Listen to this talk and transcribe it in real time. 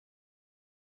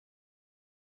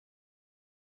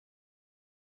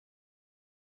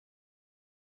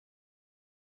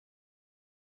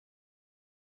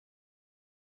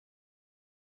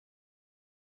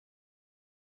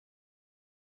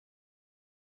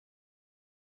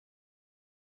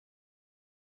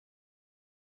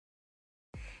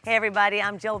Hey everybody,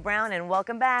 I'm Jill Brown and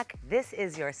welcome back. This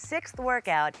is your 6th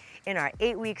workout in our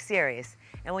 8-week series.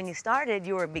 And when you started,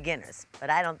 you were beginners, but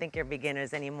I don't think you're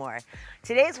beginners anymore.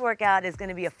 Today's workout is going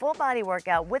to be a full body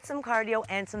workout with some cardio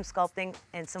and some sculpting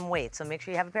and some weights. So make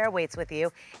sure you have a pair of weights with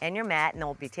you and your mat, and then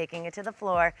we'll be taking it to the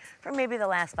floor for maybe the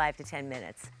last 5 to 10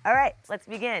 minutes. All right, let's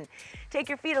begin. Take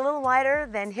your feet a little wider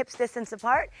than hips distance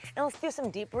apart, and let's do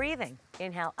some deep breathing.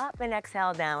 Inhale up and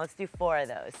exhale down. Let's do 4 of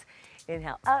those.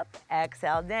 Inhale up,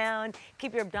 exhale down.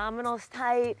 Keep your abdominals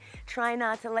tight. Try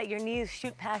not to let your knees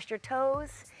shoot past your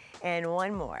toes. And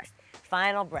one more.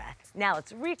 Final breath. Now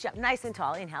let's reach up nice and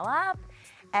tall. Inhale up,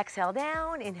 exhale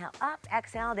down, inhale up,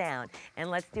 exhale down.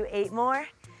 And let's do 8 more.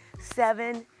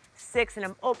 7, 6, and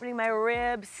I'm opening my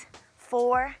ribs.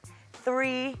 4,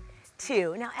 3,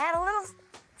 2. Now add a little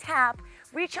tap.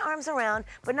 Reach your arms around,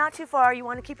 but not too far. You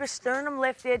want to keep your sternum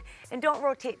lifted and don't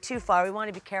rotate too far. We want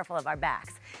to be careful of our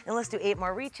backs. And let's do 8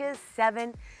 more reaches.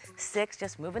 7, 6,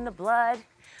 just moving the blood.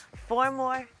 4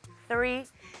 more. 3,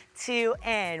 2,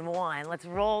 and 1. Let's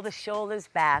roll the shoulders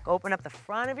back. Open up the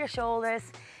front of your shoulders.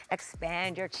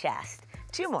 Expand your chest.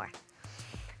 2 more.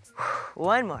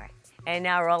 1 more. And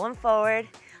now roll them forward.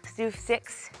 Let's do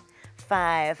 6,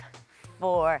 5,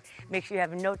 4. Make sure you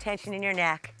have no tension in your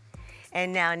neck.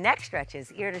 And now neck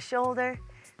stretches, ear to shoulder,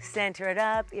 center it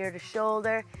up, ear to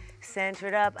shoulder, center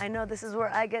it up. I know this is where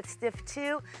I get stiff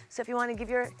too, so if you want to give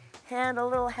your hand a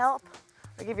little help,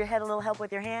 or give your head a little help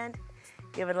with your hand,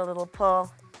 give it a little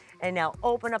pull. And now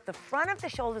open up the front of the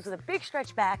shoulders with a big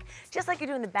stretch back, just like you're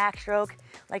doing the backstroke,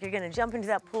 like you're gonna jump into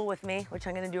that pool with me, which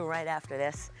I'm gonna do right after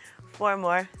this. 4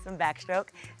 more, some backstroke.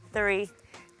 3,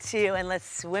 2, and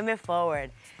let's swim it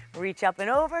forward. Reach up and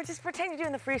over, just pretend you're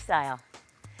doing the freestyle.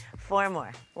 4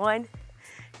 more. 1,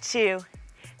 2,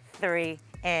 3,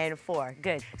 and 4.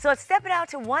 Good. So let's step it out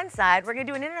to one side. We're going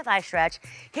to do an inner thigh stretch.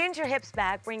 Hinge your hips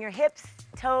back. Bring your hips,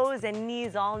 toes, and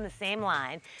knees all in the same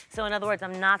line. So in other words,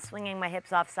 I'm not swinging my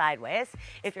hips off sideways.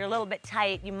 If you're a little bit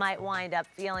tight, you might wind up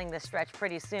feeling the stretch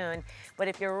pretty soon. But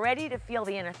if you're ready to feel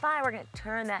the inner thigh, we're going to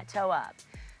turn that toe up.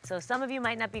 So some of you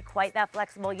might not be quite that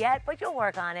flexible yet, but you'll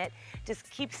work on it. Just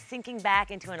keep sinking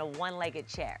back into a one-legged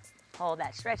chair. Hold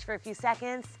that stretch for a few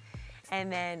seconds. And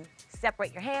then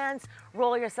separate your hands,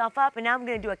 roll yourself up, and now I'm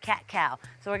gonna do a cat-cow.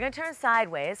 So we're gonna turn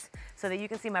sideways so that you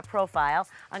can see my profile.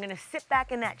 I'm gonna sit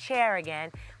back in that chair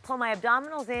again, pull my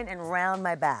abdominals in and round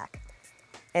my back.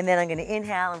 And then I'm gonna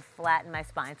inhale and flatten my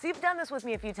spine. So you've done this with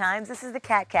me a few times. This is the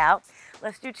cat-cow.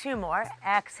 Let's do 2 more.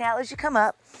 Exhale as you come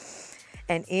up,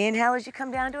 and inhale as you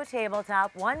come down to a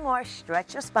tabletop. 1 more,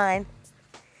 stretch your spine,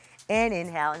 and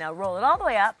inhale. Now roll it all the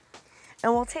way up,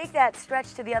 and we'll take that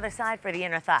stretch to the other side for the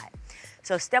inner thigh.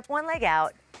 So step one leg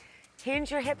out, hinge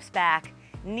your hips back,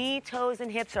 knee, toes,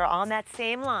 and hips are on that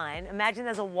same line. Imagine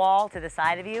there's a wall to the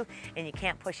side of you and you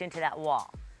can't push into that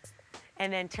wall.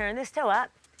 And then turn this toe up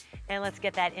and let's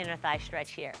get that inner thigh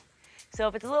stretch here. So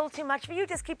if it's a little too much for you,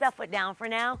 just keep that foot down for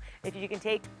now. If you can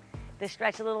take the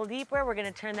stretch a little deeper, we're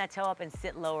gonna turn that toe up and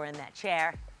sit lower in that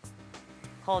chair.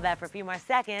 Hold that for a few more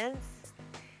seconds.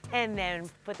 And then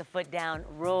put the foot down,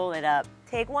 roll it up.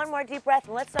 Take 1 more deep breath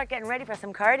and let's start getting ready for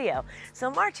some cardio.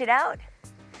 So march it out.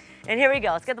 And here we go,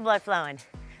 let's get the blood flowing.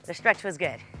 The stretch was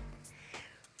good.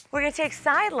 We're gonna take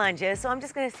side lunges, so I'm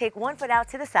just gonna take 1 foot out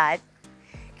to the side.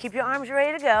 Keep your arms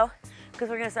ready to go, because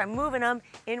we're gonna start moving them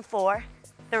in 4,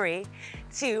 3,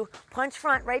 2, punch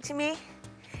front right to me,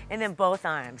 and then both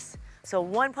arms. So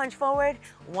 1 punch forward,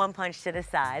 1 punch to the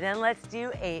side. And let's do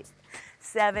 8,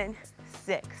 7,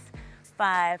 6,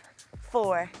 5,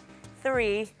 4,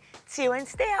 3, 2, and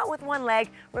stay out with 1 leg.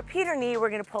 Repeat our knee.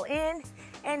 We're going to pull in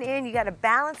and in. You got to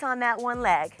balance on that 1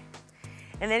 leg.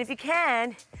 And then if you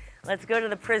can, let's go to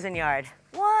the prison yard.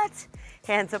 What?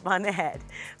 Hands up on the head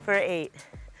for 8,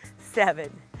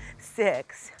 7,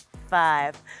 6,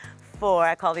 5, 4.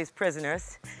 I call these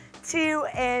prisoners. 2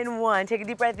 and 1. Take a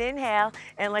deep breath, inhale,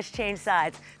 and let's change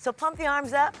sides. So pump the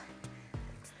arms up.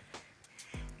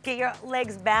 Get your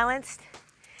legs balanced.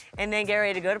 And then get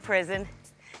ready to go to prison.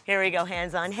 Here we go,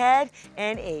 hands on head,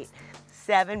 and 8,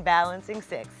 7, balancing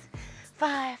 6,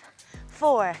 5,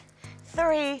 4,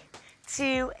 3,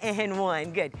 2, and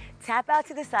 1. Good. Tap out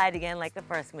to the side again like the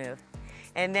first move.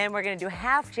 And then we're gonna do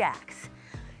half jacks.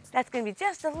 That's gonna be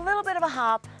just a little bit of a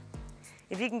hop.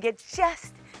 If you can get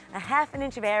just a ½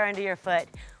 inch of air under your foot,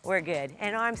 we're good.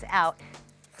 And arms out,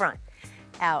 front,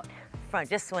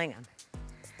 just swing them.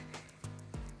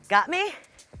 Got me?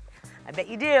 I bet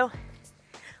you do.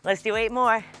 Let's do 8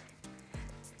 more.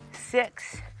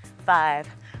 6, 5,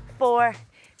 4,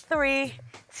 3,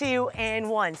 2, and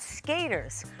 1.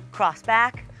 Skaters, cross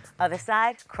back, other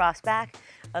side, cross back,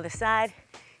 other side.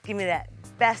 Give me that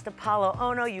best Apollo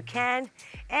Ono you can.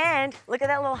 And look at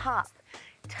that little hop,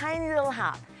 tiny little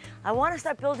hop. I want to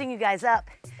start building you guys up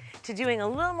to doing a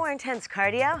little more intense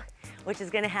cardio, which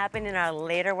is going to happen in our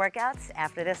later workouts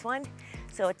after this one.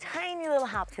 So a tiny little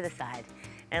hop to the side.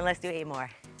 And let's do 8 more.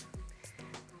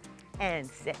 And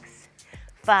 6,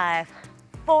 5,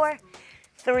 4,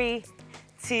 3,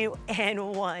 2,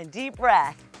 and 1. Deep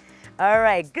breath. All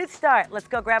right, good start. Let's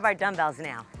go grab our dumbbells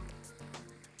now.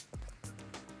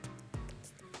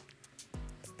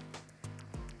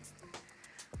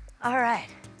 All right,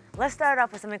 let's start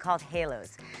off with something called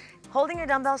halos. Holding your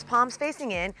dumbbells, palms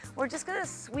facing in, we're just gonna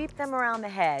sweep them around the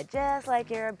head, just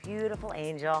like you're a beautiful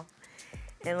angel.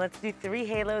 And let's do 3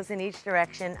 halos in each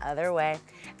direction, other way.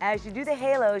 As you do the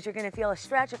halos, you're gonna feel a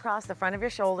stretch across the front of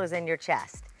your shoulders and your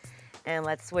chest. And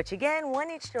let's switch again, 1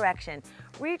 each direction.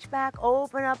 Reach back,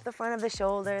 open up the front of the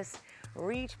shoulders.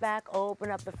 Reach back,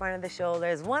 open up the front of the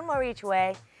shoulders. 1 more each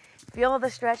way. Feel the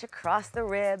stretch across the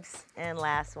ribs, and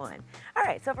last one. All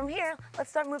right, so from here, let's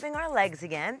start moving our legs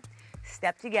again.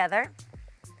 Step together.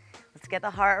 Let's get the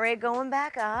heart rate going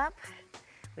back up.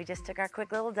 We just took our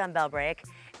quick little dumbbell break.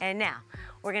 And now,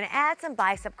 we're gonna add some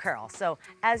bicep curls. So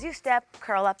as you step,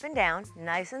 curl up and down,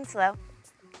 nice and slow.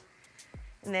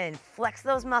 And then flex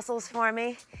those muscles for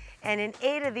me. And in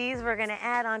 8 of these, we're gonna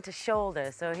add on to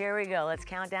shoulders. So here we go, let's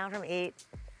count down from 8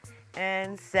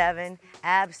 and 7,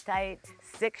 abs tight,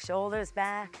 6, shoulders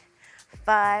back,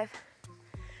 5,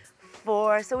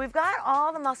 4. So we've got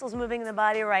all the muscles moving in the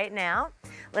body right now.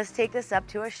 Let's take this up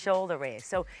to a shoulder raise.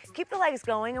 So keep the legs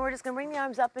going, and we're just gonna bring the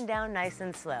arms up and down nice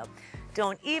and slow.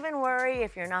 Don't even worry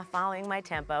if you're not following my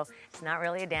tempo. It's not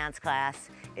really a dance class.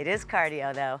 It is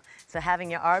cardio though, so having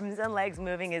your arms and legs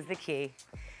moving is the key.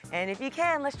 And if you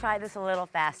can, let's try this a little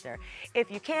faster.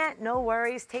 If you can't, no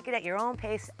worries, take it at your own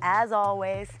pace as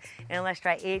always, and let's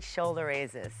try 8 shoulder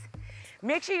raises.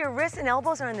 Make sure your wrists and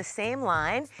elbows are in the same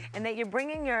line and that you're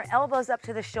bringing your elbows up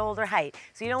to the shoulder height,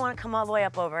 so you don't want to come all the way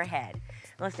up overhead.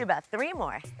 Let's do about 3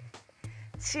 more.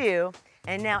 2,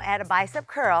 and now add a bicep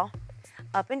curl,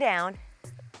 up and down.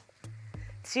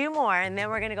 2 more, and then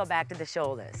we're gonna go back to the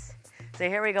shoulders. So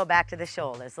here we go back to the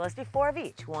shoulders. So let's do 4 of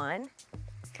each. 1,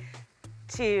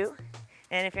 2,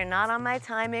 and if you're not on my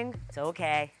timing, it's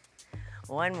okay.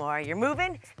 1 more. You're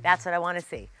moving, that's what I wanna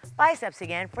see. Biceps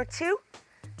again for 2,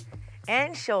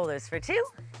 and shoulders for 2.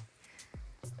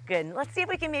 Good, let's see if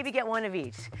we can maybe get 1 of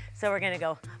each. So we're gonna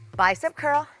go bicep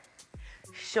curl,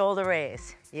 shoulder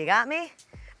raise. You got me?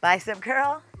 Bicep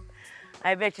curl.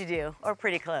 I bet you do, or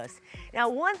pretty close. Now,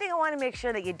 one thing I want to make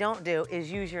sure that you don't do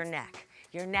is use your neck.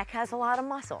 Your neck has a lot of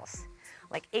muscles,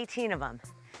 like 18 of them.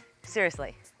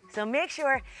 Seriously. So make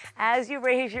sure as you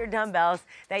raise your dumbbells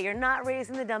that you're not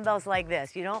raising the dumbbells like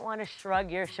this. You don't want to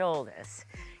shrug your shoulders.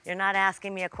 You're not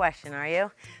asking me a question, are you?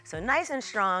 So nice and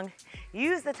strong,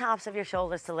 use the tops of your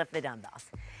shoulders to lift the dumbbells.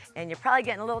 And you're probably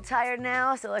getting a little tired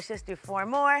now, so let's just do 4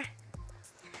 more,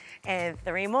 and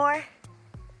 3 more,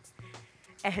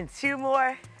 and 2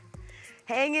 more.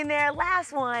 Hang in there,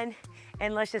 last one,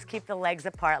 and let's just keep the legs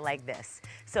apart like this.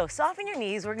 So soften your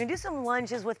knees, we're gonna do some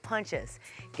lunges with punches.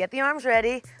 Get the arms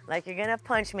ready, like you're gonna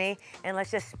punch me, and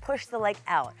let's just push the leg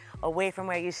out, away from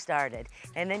where you started.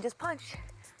 And then just punch,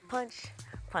 punch,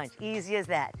 punch, easy as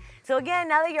that. So again,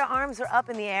 now that your arms are up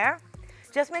in the air,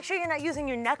 just make sure you're not using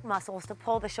your neck muscles to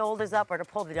pull the shoulders up or to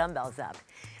pull the dumbbells up.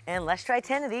 And let's try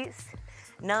 10 of these.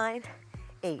 9,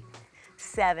 8,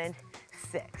 7,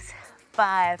 6,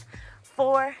 5,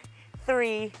 4,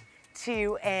 3,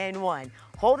 2, and 1.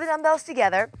 Hold the dumbbells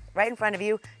together right in front of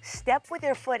you. Step with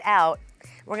your foot out.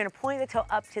 We're gonna point the toe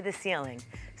up to the ceiling.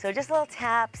 So just little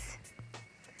taps.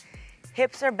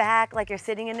 Hips are back like you're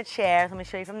sitting in a chair. Let me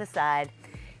show you from the side.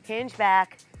 Hinge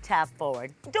back, tap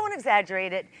forward. Don't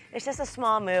exaggerate it. It's just a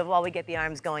small move while we get the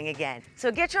arms going again.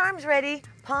 So get your arms ready,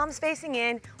 palms facing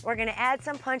in. We're gonna add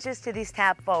some punches to these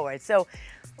tap forward. So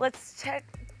let's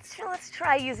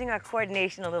try using our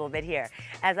coordination a little bit here.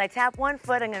 As I tap one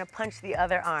foot, I'm gonna punch the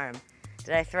other arm.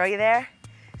 Did I throw you there?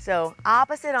 So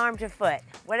opposite arm to foot,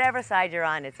 whatever side you're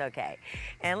on, it's okay.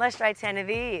 And let's try 10 of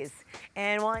these.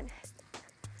 And 1,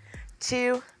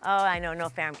 2, oh, I know, no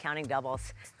fair, I'm counting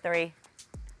doubles. 3,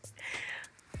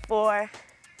 4,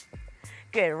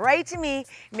 good, right to me.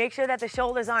 Make sure that the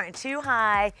shoulders aren't too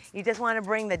high. You just wanna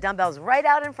bring the dumbbells right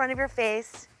out in front of your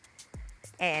face.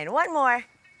 And 1 more,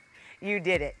 you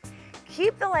did it.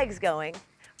 Keep the legs going.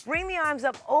 Bring the arms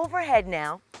up overhead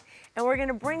now. And we're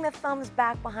gonna bring the thumbs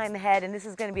back behind the head, and this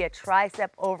is gonna be a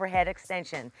tricep overhead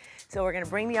extension. So we're gonna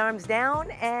bring the arms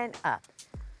down and up.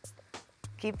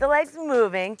 Keep the legs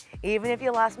moving. Even if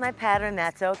you lost my pattern,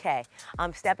 that's okay.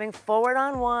 I'm stepping forward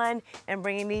on one and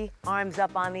bringing the arms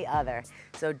up on the other.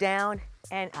 So down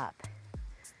and up.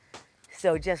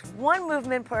 So just one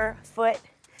movement per foot,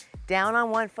 down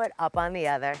on one foot, up on the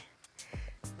other.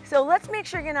 So let's make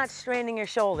sure you're not straining your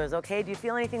shoulders, okay? Do you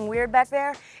feel anything weird back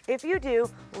there? If you do,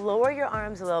 lower your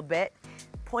arms a little bit,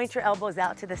 point your elbows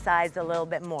out to the sides a little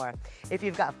bit more. If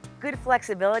you've got good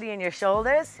flexibility in your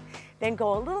shoulders, then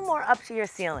go a little more up to your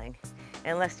ceiling.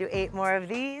 And let's do 8 more of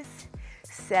these.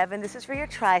 7, this is for your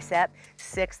tricep.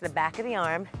 6, the back of the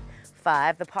arm.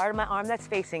 5, the part of my arm that's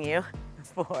facing you.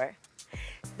 4,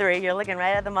 3, you're looking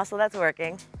right at the muscle that's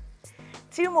working.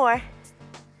 2 more.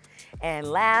 And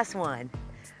last one.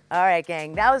 All right,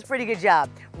 gang, that was a pretty good job.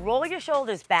 Roll your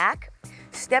shoulders back,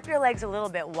 step your legs a little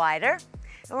bit wider,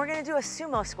 and we're gonna do a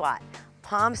sumo squat.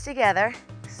 Palms together,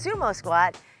 sumo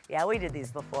squat. Yeah, we did these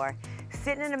before.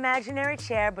 Sit in an imaginary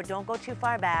chair, but don't go too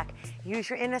far back. Use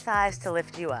your inner thighs to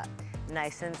lift you up.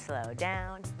 Nice and slow.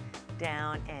 Down,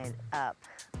 down, and up,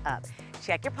 up.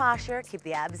 Check your posture, keep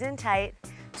the abs in tight.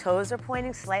 Toes are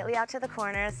pointing slightly out to the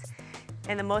corners.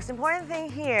 And the most important thing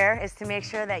here is to make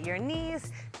sure that your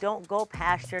knees don't go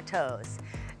past your toes.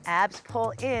 Abs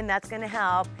pull in, that's gonna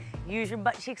help. Use your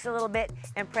butt cheeks a little bit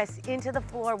and press into the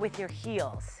floor with your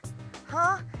heels.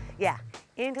 Huh? Yeah,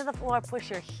 into the floor, push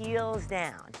your heels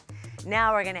down.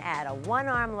 Now we're gonna add a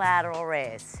 1-arm lateral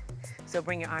raise. So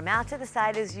bring your arm out to the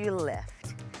side as you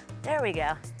lift. There we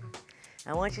go.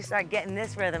 And once you start getting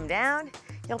this rhythm down,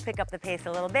 you'll pick up the pace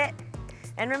a little bit.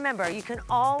 And remember, you can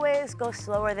always go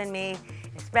slower than me,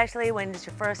 especially when it's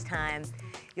your first time.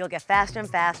 You'll get faster and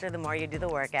faster the more you do the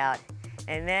workout.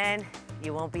 And then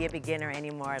you won't be a beginner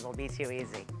anymore. It'll be too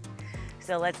easy.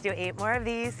 So let's do 8 more of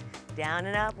these. Down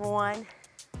and up. 1,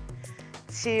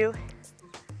 2,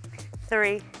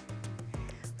 3,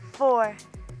 4,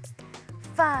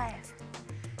 5,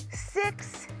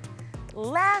 6.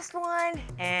 Last one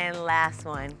and last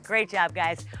one. Great job,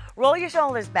 guys. Roll your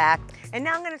shoulders back. And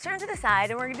now I'm gonna turn to the side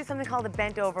and we're gonna do something called a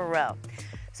bent over row.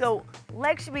 So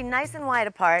legs should be nice and wide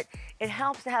apart. It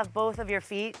helps to have both of your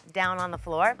feet down on the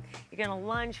floor. You're gonna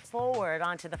lunge forward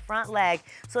onto the front leg.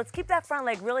 So let's keep that front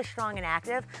leg really strong and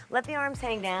active. Let the arms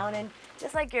hang down and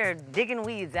just like you're digging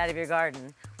weeds out of your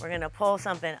garden, we're gonna pull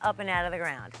something up and out of the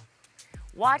ground.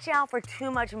 Watch out for too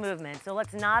much movement. So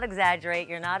let's not exaggerate.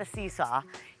 You're not a seesaw.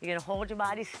 You're gonna hold your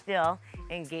body still,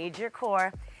 engage your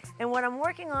core. And what I'm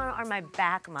working on are my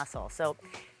back muscles. So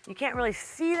you can't really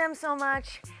see them so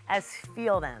much as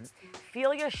feel them.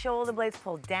 Feel your shoulder blades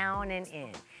pull down and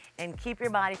in. And keep your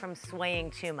body from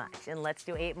swaying too much. And let's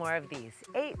do 8 more of these.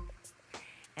 8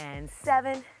 and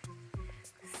 7,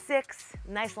 6,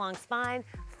 nice long spine.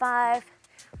 5,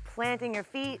 planting your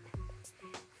feet.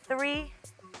 3,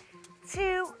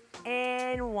 2,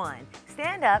 and 1.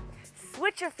 Stand up,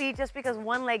 switch your feet just because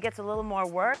one leg gets a little more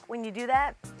work when you do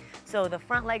that. So the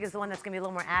front leg is the one that's gonna be a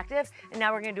little more active. And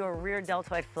now we're gonna do a rear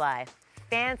deltoid fly.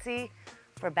 Fancy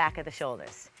for back of the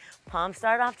shoulders. Palms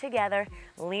start off together,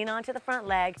 lean onto the front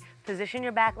leg, position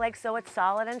your back leg so it's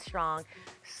solid and strong.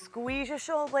 Squeeze your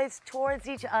shoulder blades towards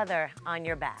each other on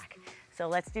your back. So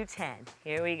let's do 10.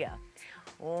 Here we go.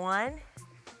 1,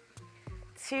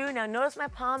 2, now notice my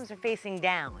palms are facing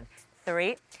down.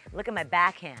 3, look at my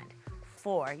backhand.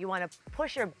 4, you wanna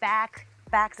push your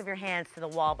backs of your hands to the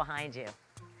wall behind you.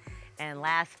 And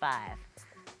last 5.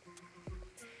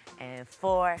 And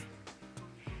 4,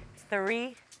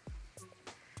 3,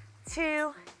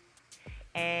 2,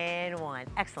 and 1.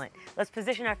 Excellent. Let's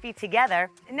position our feet together.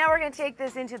 And now we're gonna take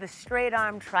this into the straight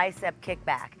arm tricep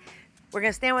kickback. We're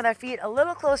gonna stand with our feet a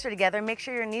little closer together. Make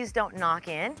sure your knees don't knock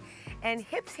in. And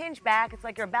hips hinge back. It's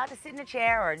like you're about to sit in a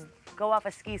chair or go off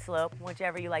a ski slope,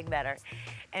 whichever you like better.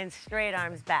 And straight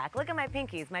arms back. Look at my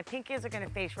pinkies. My pinkies are gonna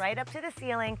face right up to the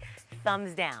ceiling,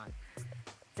 thumbs down.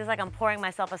 Just like I'm pouring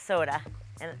myself a soda.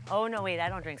 And oh no, wait, I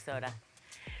don't drink soda.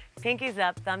 Pinkies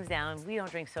up, thumbs down. We don't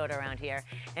drink soda around here.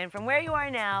 And from where you are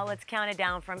now, let's count it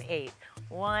down from 8.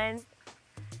 1,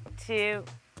 2,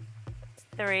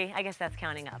 3. I guess that's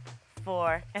counting up.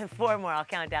 4, and 4 more. I'll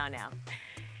count down now.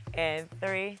 And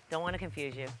 3, don't want to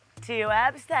confuse you. 2,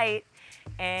 abs tight.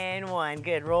 And 1,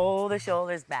 good. Roll the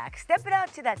shoulders back. Step it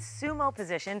out to that sumo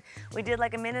position we did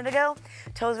like a minute ago.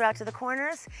 Toes are out to the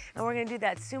corners. And we're going to do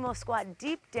that sumo squat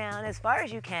deep down as far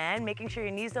as you can, making sure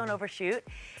your knees don't overshoot.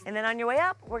 And then on your way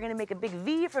up, we're going to make a big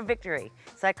V for victory.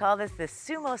 So I call this the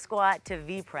sumo squat to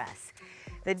V press.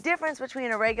 The difference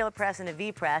between a regular press and a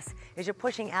V press is you're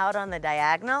pushing out on the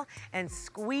diagonal and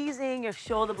squeezing your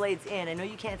shoulder blades in. I know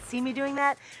you can't see me doing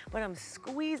that, but I'm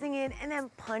squeezing in and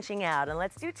then punching out. And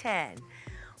let's do 10.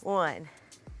 1,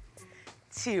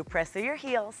 2, press through your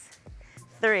heels.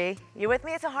 3, you with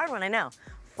me? It's a hard one, I know.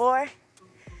 4,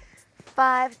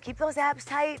 5, keep those abs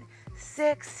tight.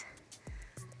 6,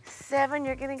 7,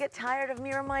 you're gonna get tired of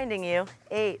me reminding you.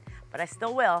 8, but I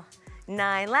still will.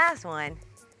 9, last one.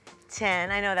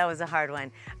 10, I know that was a hard one.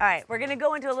 All right, we're gonna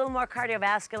go into a little more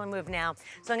cardiovascular move now.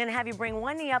 So I'm gonna have you bring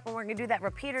one knee up and we're gonna do that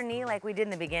repeater knee like we did in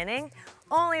the beginning.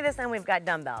 Only this time we've got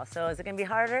dumbbells. So is it gonna be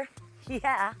harder?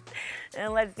 Yeah.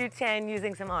 And let's do 10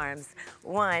 using some arms.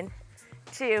 1,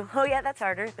 2, oh yeah, that's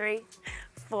harder. 3,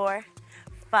 4,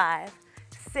 5,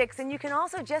 6, and you can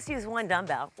also just use one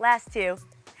dumbbell. Last 2.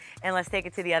 And let's take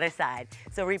it to the other side.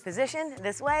 So reposition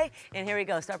this way, and here we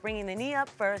go. Start bringing the knee up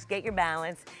first, get your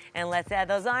balance, and let's add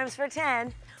those arms for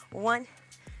 10. 1,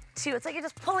 2, it's like you're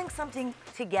just pulling something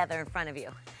together in front of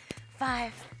you.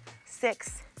 5,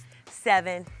 6,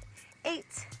 7, 8,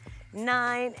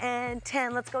 9, and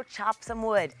 10. Let's go chop some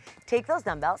wood. Take those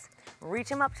dumbbells, reach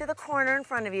them up to the corner in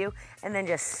front of you, and then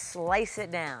just slice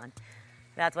it down.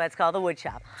 That's why it's called the wood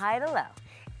chop, high to low.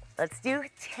 Let's do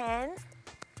 10,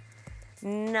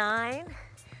 9,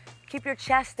 keep your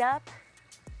chest up.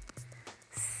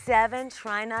 7,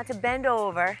 try not to bend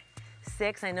over.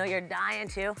 6, I know you're dying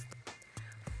to.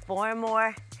 4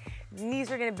 more,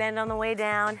 knees are gonna bend on the way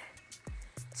down.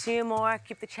 2 more,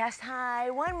 keep the chest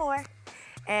high. 1 more,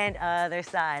 and other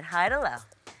side, high to low.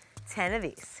 10 of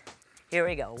these. Here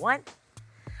we go. 1,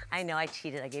 I know I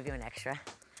cheated, I gave you an extra.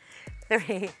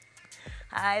 3,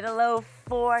 high to low.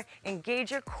 4,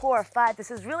 engage your core. 5, this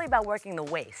is really about working the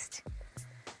waist.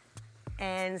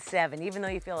 And 7, even though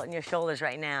you feel it in your shoulders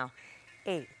right now.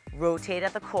 8, rotate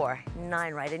at the core.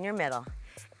 9, right in your middle.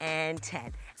 And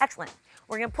 10, excellent.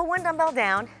 We're gonna put one dumbbell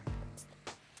down,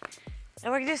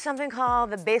 and we're gonna do something called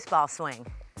the baseball swing.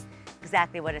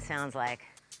 Exactly what it sounds like,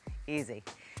 easy.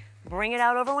 Bring it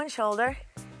out over one shoulder,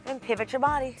 and pivot your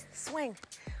body, swing.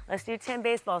 Let's do 10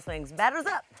 baseball swings, batters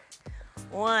up.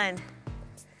 1,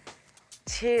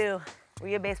 2, were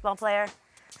you a baseball player?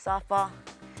 Softball?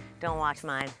 Don't watch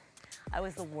mine. I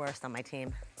was the worst on my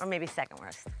team, or maybe second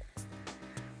worst.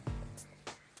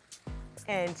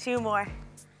 And 2 more,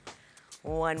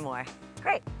 1 more.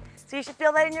 Great, so you should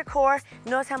feel that in your core.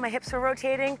 Notice how my hips are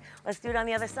rotating. Let's do it on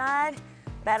the other side.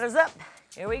 Batters up,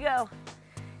 here we go.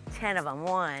 10 of them,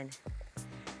 1,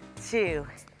 2,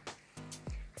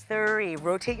 3,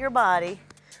 rotate your body.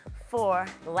 4,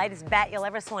 the lightest bat you'll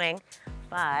ever swing.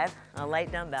 5, a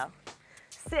light dumbbell.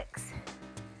 6,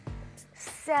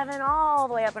 7, all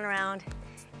the way up and around.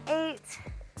 8,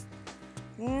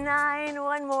 9,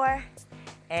 1 more,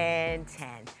 and 10.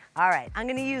 All right, I'm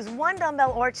gonna use one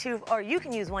dumbbell or 2, or you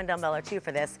can use one dumbbell or 2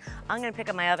 for this. I'm gonna pick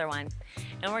up my other one,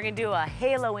 and we're gonna do a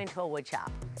halo into a wood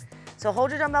chop. So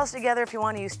hold your dumbbells together if you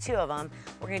wanna use 2 of them.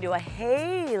 We're gonna do a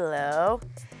halo,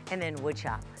 and then wood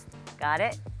chop. Got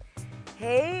it?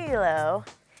 Halo,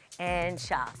 and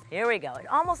chop. Here we go. It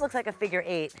almost looks like a figure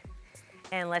 8.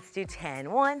 And let's do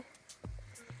 10. 1,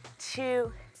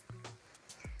 2,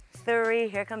 3,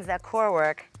 here comes that core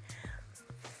work.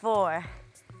 4,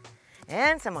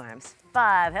 and some arms.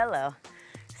 5, hello.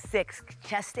 6,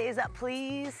 chest stays up,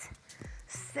 please.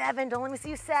 7, don't let me see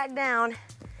you sag down.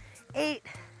 8,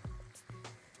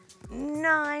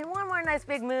 9, one more nice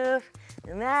big move,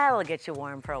 and that'll get you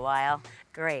warm for a while.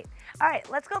 Great. All right,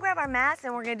 let's go grab our mats,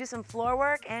 and we're gonna do some floor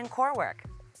work and core work.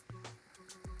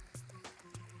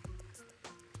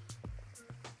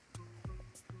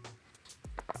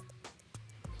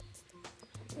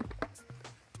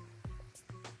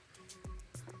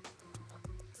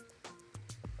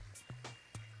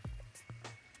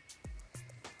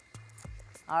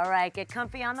 All right, get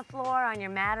comfy on the floor, on your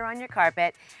mat, or on your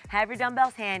carpet. Have your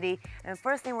dumbbells handy. And the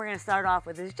first thing we're gonna start off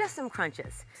with is just some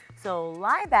crunches. So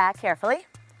lie back carefully.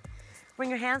 Bring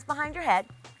your hands behind your head.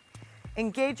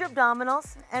 Engage your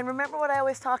abdominals. And remember what I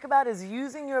always talk about is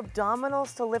using your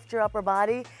abdominals to lift your upper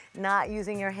body, not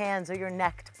using your hands or your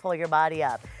neck to pull your body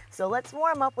up. So let's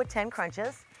warm up with 10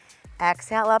 crunches.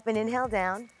 Exhale up and inhale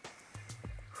down.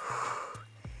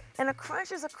 And a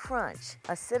crunch is a crunch.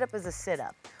 A sit-up is a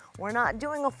sit-up. We're not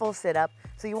doing a full sit-up,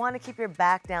 so you want to keep your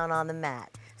back down on the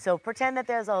mat. So pretend that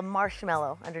there's a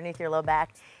marshmallow underneath your low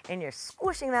back, and you're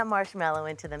squishing that marshmallow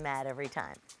into the mat every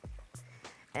time.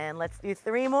 And let's do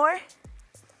 3 more.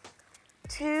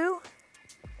 2,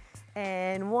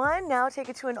 and 1. Now take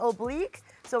it to an oblique.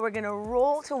 So we're gonna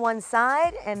roll to one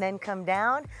side and then come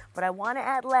down, but I wanna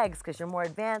add legs because you're more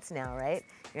advanced now, right?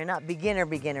 You're not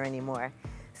beginner anymore.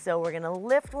 So we're gonna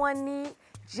lift one knee,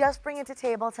 just bring it to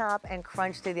tabletop and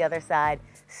crunch to the other side.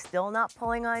 Still not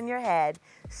pulling on your head,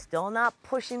 still not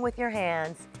pushing with your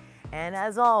hands. And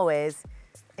as always,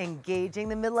 engaging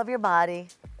the middle of your body,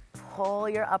 pull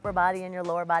your upper body and your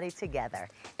lower body together.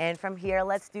 And from here,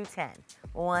 let's do 10.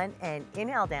 1, and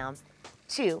inhale down.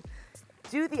 2,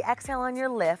 do the exhale on your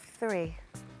lift. 3,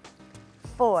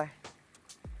 4,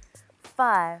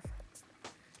 5,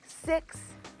 6,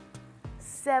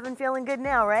 7, feeling good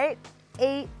now, right?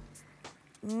 8,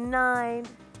 9,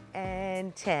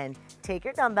 and 10. Take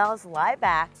your dumbbells, lie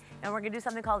back, and we're gonna do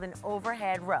something called an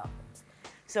overhead row.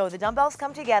 So the dumbbells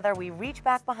come together, we reach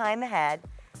back behind the head,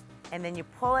 and then you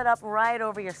pull it up right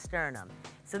over your sternum.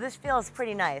 So this feels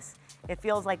pretty nice. It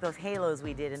feels like those halos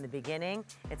we did in the beginning.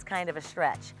 It's kind of a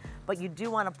stretch, but you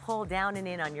do want to pull down and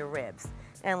in on your ribs.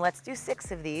 And let's do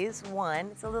 6 of these. 1,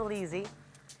 it's a little easy.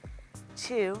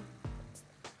 2,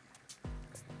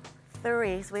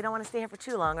 3, so we don't want to stay here for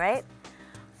too long, right?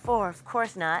 4, of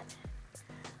course not.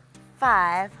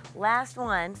 5, last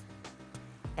one,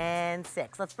 and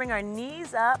 6. Let's bring our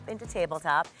knees up into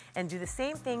tabletop and do the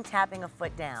same thing, tapping a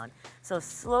foot down. So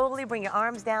slowly bring your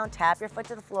arms down, tap your foot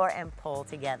to the floor, and pull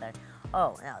together.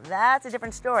 Oh, now that's a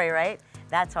different story, right?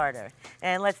 That's harder.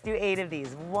 And let's do 8 of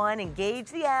these. 1,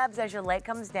 engage the abs as your leg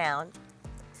comes down.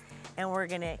 And we're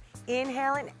gonna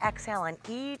inhale and exhale on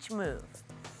each move.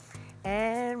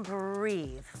 And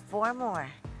breathe. 4 more.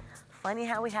 Funny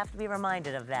how we have to be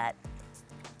reminded of that.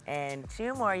 And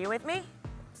 2 more, you with me?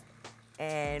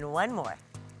 And 1 more.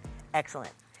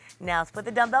 Excellent. Now let's put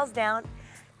the dumbbells down.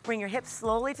 Bring your hips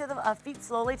slowly to the feet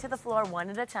slowly to the floor,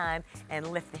 1 at a time, and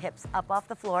lift the hips up off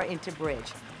the floor into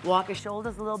bridge. Walk your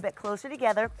shoulders a little bit closer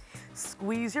together.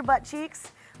 Squeeze your butt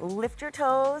cheeks. Lift your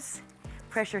toes.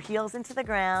 Press your heels into the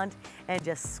ground, and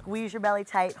just squeeze your belly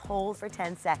tight. Hold for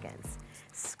 10 seconds.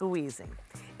 Squeezing.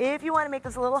 If you want to make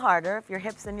this a little harder, if your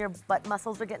hips and your butt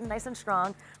muscles are getting nice and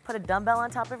strong, put a dumbbell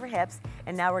on top of your hips,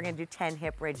 and now we're going to do 10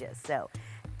 hip bridges. So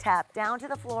tap down to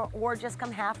the floor or just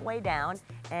come halfway down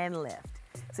and lift.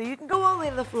 So you can go all the way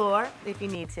to the floor if you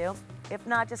need to. If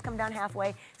not, just come down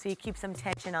halfway so you keep some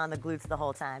tension on the glutes the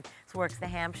whole time. This works the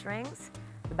hamstrings,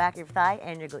 the back of your thigh,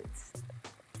 and your glutes.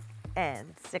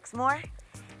 And 6 more.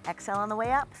 Exhale on the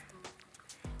way up.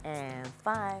 And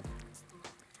 5.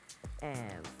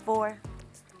 And 4.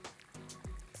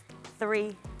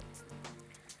 3,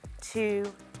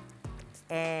 2,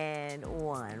 and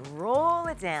 1. Roll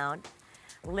it down.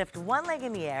 Lift one leg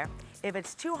in the air. If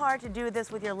it's too hard to do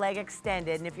this with your leg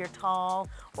extended, and if you're tall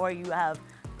or you have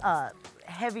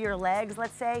heavier legs,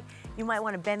 let's say, you might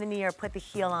want to bend the knee or put the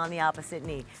heel on the opposite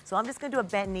knee. So I'm just going to do a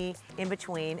bent knee in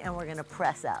between, and we're going to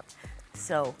press up.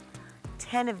 So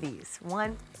 10 of these.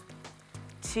 1,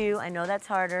 2, I know that's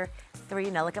harder.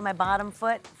 3, now look at my bottom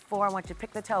foot. 4, I want you to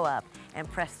pick the toe up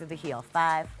and press through the heel.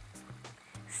 5,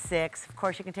 6, of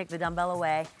course you can take the dumbbell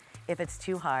away if it's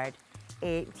too hard.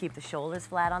 8, keep the shoulders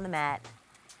flat on the mat.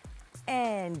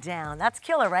 And down. That's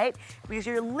killer, right? Because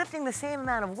you're lifting the same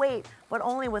amount of weight, but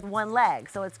only with one leg.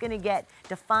 So it's gonna get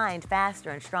defined faster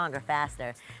and stronger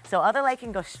faster. So other leg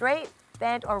can go straight,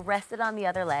 bent, or rested on the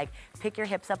other leg. Pick your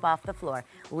hips up off the floor.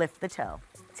 Lift the toe.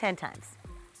 10 times.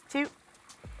 2,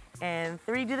 and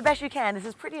 3, do the best you can. This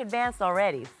is pretty advanced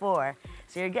already. 4,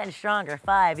 so you're getting stronger.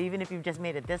 5, even if you've just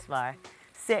made it this far.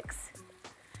 6,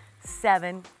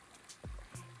 7,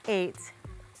 8,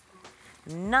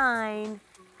 9,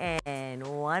 and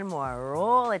 1 more.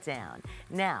 Roll it down.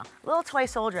 Now, little toy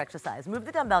soldier exercise. Move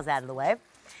the dumbbells out of the way.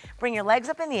 Bring your legs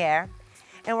up in the air,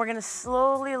 and we're gonna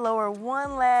slowly lower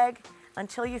one leg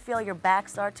until you feel your back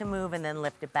start to move, and then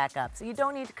lift it back up. So you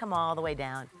don't need to come all the way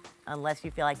down unless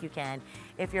you feel like you can.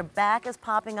 If your back is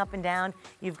popping up and down,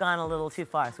 you've gone a little too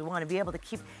far. So we want to be able to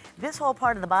keep this whole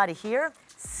part of the body here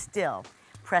still,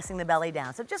 pressing the belly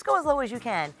down. So just go as low as you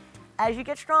can. As you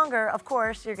get stronger, of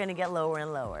course, you're going to get lower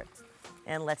and lower.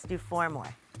 And let's do 4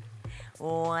 more.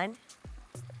 1,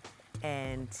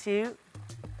 and 2,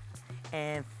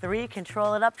 and 3.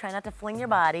 Control it up. Try not to fling your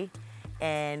body.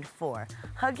 And 4.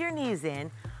 Hug your knees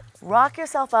in. Rock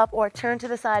yourself up or turn to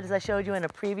the side as I showed you in a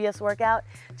previous workout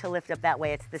to lift up that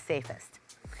way. It's the safest.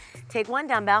 Take one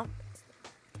dumbbell.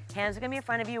 Hands are going to be in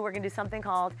front of you. We're going to do something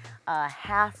called a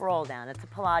half roll down. It's a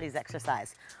Pilates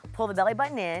exercise. Pull the belly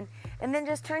button in and then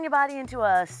just turn your body into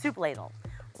a soup ladle.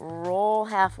 Roll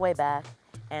halfway back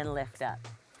and lift up.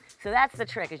 So that's the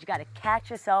trick, is you got to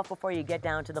catch yourself before you get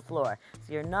down to the floor.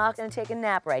 So you're not going to take a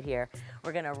nap right here.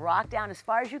 We're going to rock down as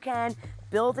far as you can,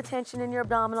 build the tension in your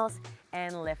abdominals,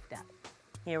 and lift up.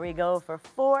 Here we go for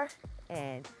 4,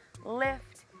 and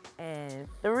lift, and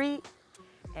 3,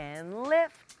 and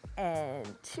lift, and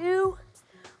 2.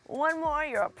 1 more,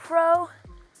 you're a pro,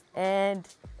 and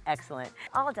excellent.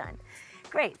 All done.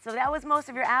 Great, so that was most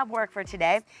of your ab work for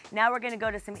today. Now we're going to go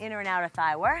to some inner and outer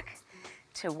thigh work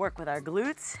to work with our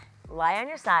glutes. Lie on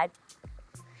your side.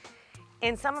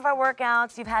 In some of our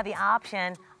workouts, you've had the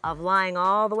option of lying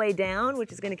all the way down,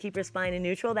 which is going to keep your spine in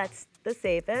neutral. That's the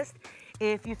safest.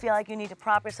 If you feel like you need to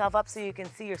prop yourself up so you can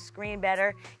see your screen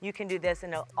better, you can do this,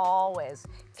 and always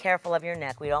careful of your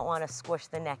neck. We don't want to squish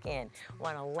the neck in. We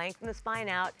want to lengthen the spine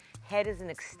out. Head is an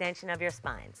extension of your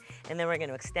spine. And then we're going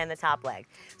to extend the top leg.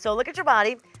 So look at your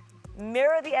body.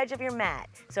 Mirror the edge of your mat.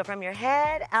 So from your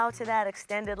head out to that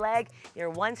extended leg, you're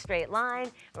one straight line,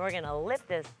 and we're going to lift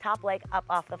this top leg up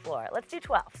off the floor. Let's do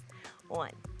 12. 1,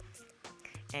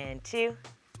 and 2,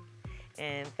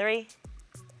 and 3,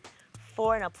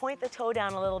 4. Now point the toe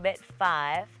down a little bit.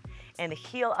 5, and the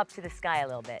heel up to the sky a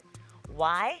little bit.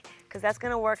 Why? Because that's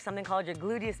going to work something called your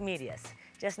gluteus medius.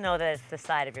 Just know that it's the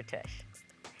side of your tush.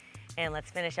 And let's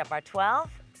finish up our 12.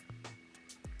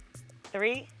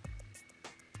 3,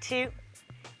 2,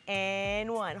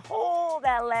 and 1. Hold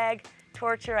that leg.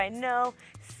 Torture, I know.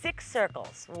 6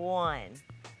 circles. 1,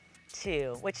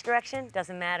 2. Which direction?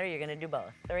 Doesn't matter. You're going to do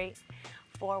both. 3,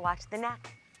 4. Watch the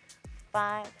neck.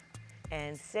 5,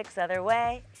 and 6. Other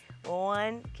way.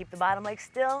 1. Keep the bottom leg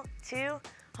still. 2.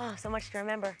 Oh, so much to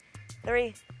remember.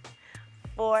 3,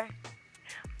 4,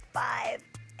 5,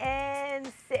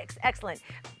 and 6. Excellent.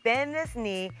 Bend this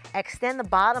knee. Extend the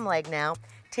bottom leg now.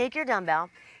 Take your dumbbell.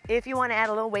 If you want to add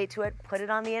a little weight to it, put it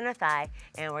on the inner thigh,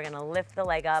 and we're going to lift the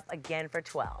leg up again for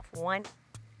 12. 1,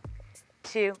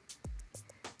 2,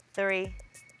 3,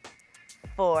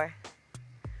 4,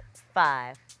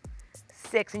 5,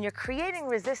 6. And you're creating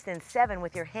resistance. 7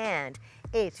 with your hand.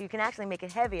 8, so you can actually make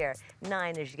it heavier.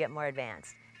 9 as you get more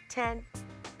advanced. 10,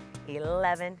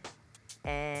 11,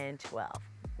 and 12.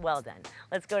 Well done.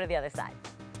 Let's go to the other side.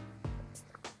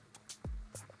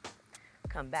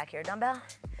 Come back here, dumbbell.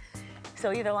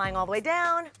 So either lying all the way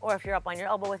down, or if you're up on your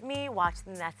elbow with me, watch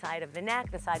that side of the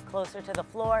neck. The side closer to the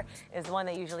floor is the one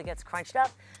that usually gets crunched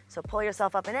up. So pull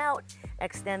yourself up and out,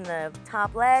 extend the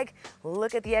top leg,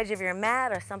 look at the edge of your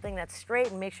mat or something that's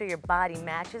straight, and make sure your body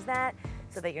matches that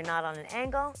so that you're not on an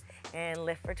angle, and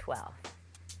lift for 12,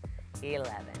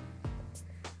 11,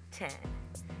 10.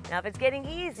 Now if it's getting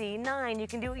easy, 9, you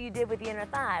can do what you did with the inner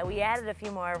thigh. We added a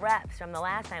few more reps from the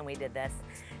last time we did this.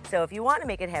 So if you want to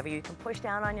make it heavier, you can push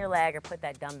down on your leg or put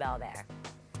that dumbbell there.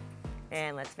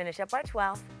 And let's finish up our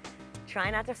 12.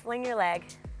 Try not to fling your leg.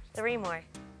 3 more,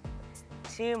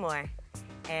 2 more,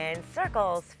 and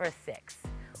circles for 6.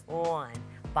 1,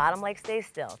 bottom leg stays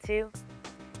still. 2,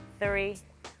 3,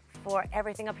 4,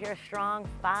 everything up here strong.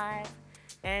 5,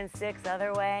 and 6,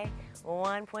 other way.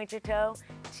 1, point your toe.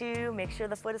 2, make sure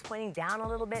the foot is pointing down a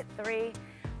little bit. 3,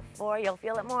 4, you'll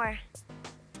feel it more.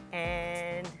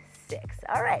 And 6.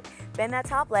 All right, bend that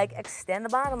top leg, extend the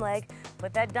bottom leg,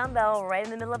 put that dumbbell right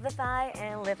in the middle of the thigh,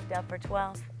 and lift up for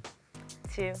 12,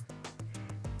 2,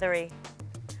 3,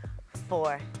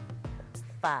 4,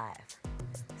 5,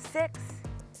 6,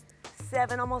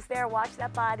 7, almost there. Watch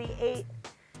that body. 8,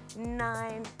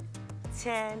 9,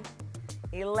 10,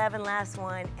 11, last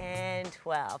one, and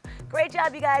 12. Great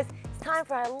job, you guys. It's time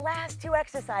for our last 2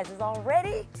 exercises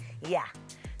already. Yeah.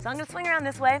 So I'm going to swing around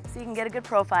this way so you can get a good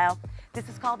profile. This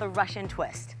is called the Russian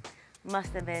twist.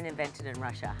 Must have been invented in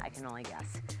Russia, I can only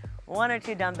guess. 1 or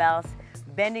 2 dumbbells,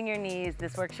 bending your knees.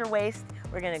 This works your waist.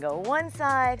 We're going to go one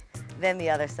side, then the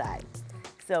other side.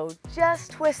 So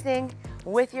just twisting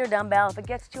with your dumbbell. If it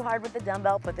gets too hard with the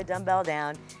dumbbell, put the dumbbell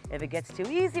down. If it gets too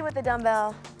easy with the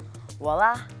dumbbell,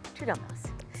 voila, 2 dumbbells.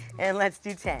 And let's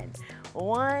do 10.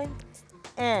 1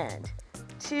 and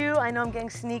 2. I know I'm getting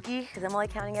sneaky because I'm only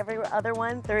counting every other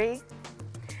one. 3,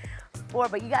 4,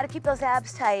 but you got to keep those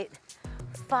abs tight.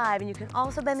 5, and you can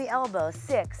also bend the elbows.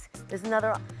 6, there's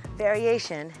another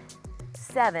variation.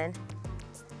 7,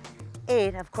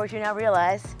 8, of course you now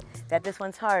realize that this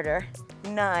one's harder.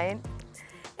 9,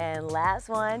 and last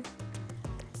one,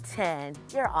 10.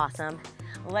 You're awesome.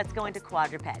 Let's go into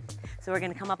quadruped. So we're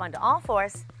going to come up onto all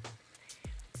fours.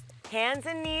 Hands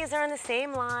and knees are in the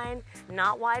same line,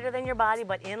 not wider than your body,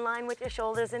 but in line with your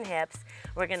shoulders and hips.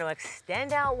 We're going to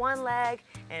extend out one leg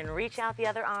and reach out the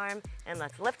other arm, and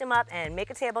let's lift them up and make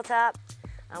a tabletop.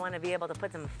 I want to be able to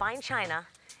put some fine china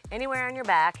anywhere on your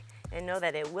back and know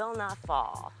that it will not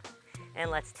fall. And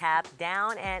let's tap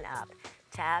down and up.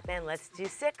 Tap, and let's do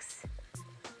 6,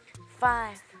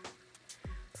 5,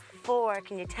 4.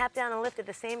 Can you tap down and lift at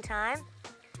the same time?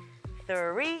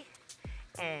 3,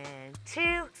 and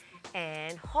 2,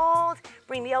 and hold.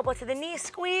 Bring the elbow to the knee,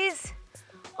 squeeze.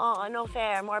 Oh, no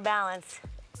fair, more balance.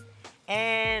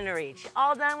 And reach.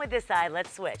 All done with this side.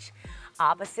 Let's switch.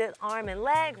 Opposite arm and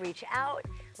leg, reach out,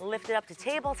 lift it up to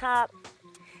tabletop.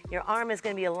 Your arm is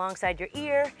going to be alongside your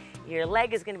ear. Your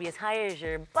leg is going to be as high as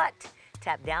your butt.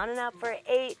 Tap down and up for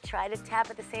 8. Try to tap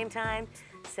at the same time.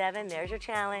 7, there's your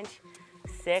challenge.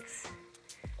 6,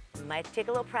 Might take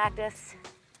a little practice.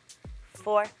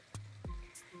 4,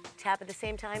 tap at the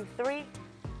same time, 3,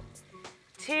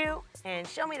 2, and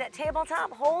show me that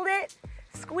tabletop. Hold it,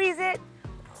 squeeze it,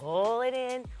 pull it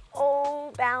in.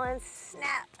 Oh, balance,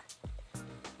 snap.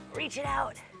 Reach it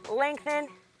out, lengthen,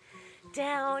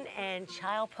 down, and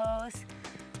child pose.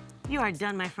 You are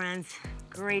done, my friends.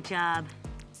 Great job.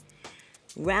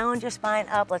 Round your spine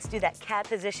up. Let's do that cat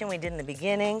position we did in the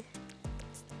beginning.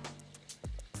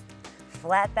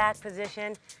 Flat back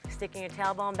position, sticking your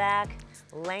tailbone back,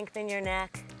 lengthen your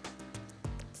neck.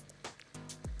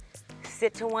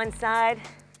 Sit to one side,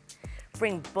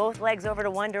 bring both legs over to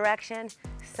one direction,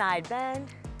 side bend.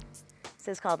 This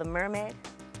is called the mermaid.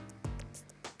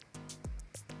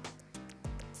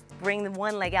 Bring the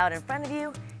one leg out in front of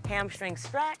you, hamstring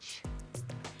stretch.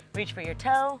 Reach for your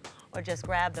toe, or just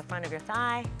grab the front of your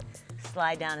thigh.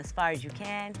 Slide down as far as you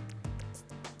can.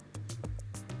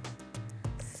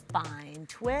 Spine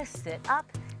twist, sit up.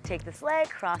 Take this leg,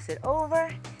 cross it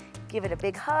over, give it a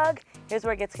big hug. Here's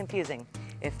where it gets confusing.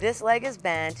 If this leg is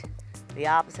bent, the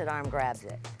opposite arm grabs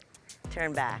it.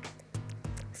 Turn back.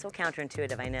 So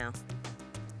counterintuitive, I know.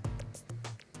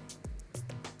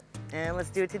 And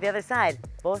let's do it to the other side.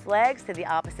 Both legs to the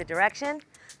opposite direction.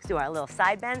 Let's do our little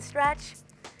side bend stretch.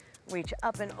 Reach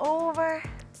up and over.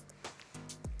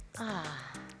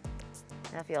 Ah,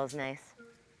 that feels nice.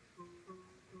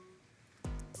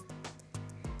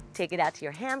 Take it out to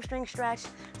your hamstring stretch.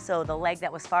 So the leg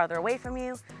that was farther away from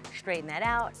you, straighten that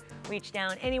out. Reach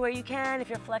down anywhere you can. If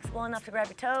you're flexible enough to grab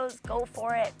your toes, go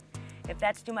for it. If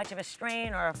that's too much of a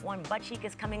strain, or if one butt cheek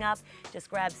is coming up, just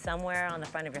grab somewhere on the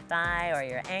front of your thigh or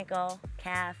your ankle,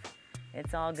 calf.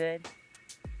 It's all good.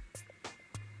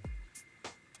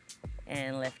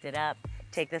 And lift it up.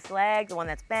 Take this leg, the one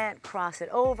that's bent, cross it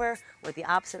over with the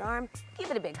opposite arm.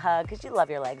 Give it a big hug, because you love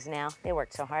your legs now. They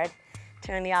worked so hard.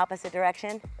 Turn the opposite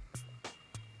direction.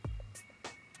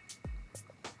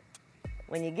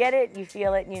 When you get it, you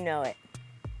feel it, and you know it.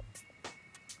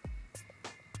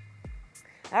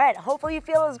 All right, hopefully you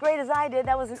feel as great as I did.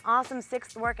 That was an awesome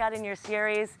 6th workout in your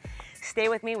series. Stay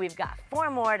with me, we've got 4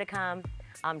 more to come.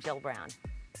 I'm Jill Brown.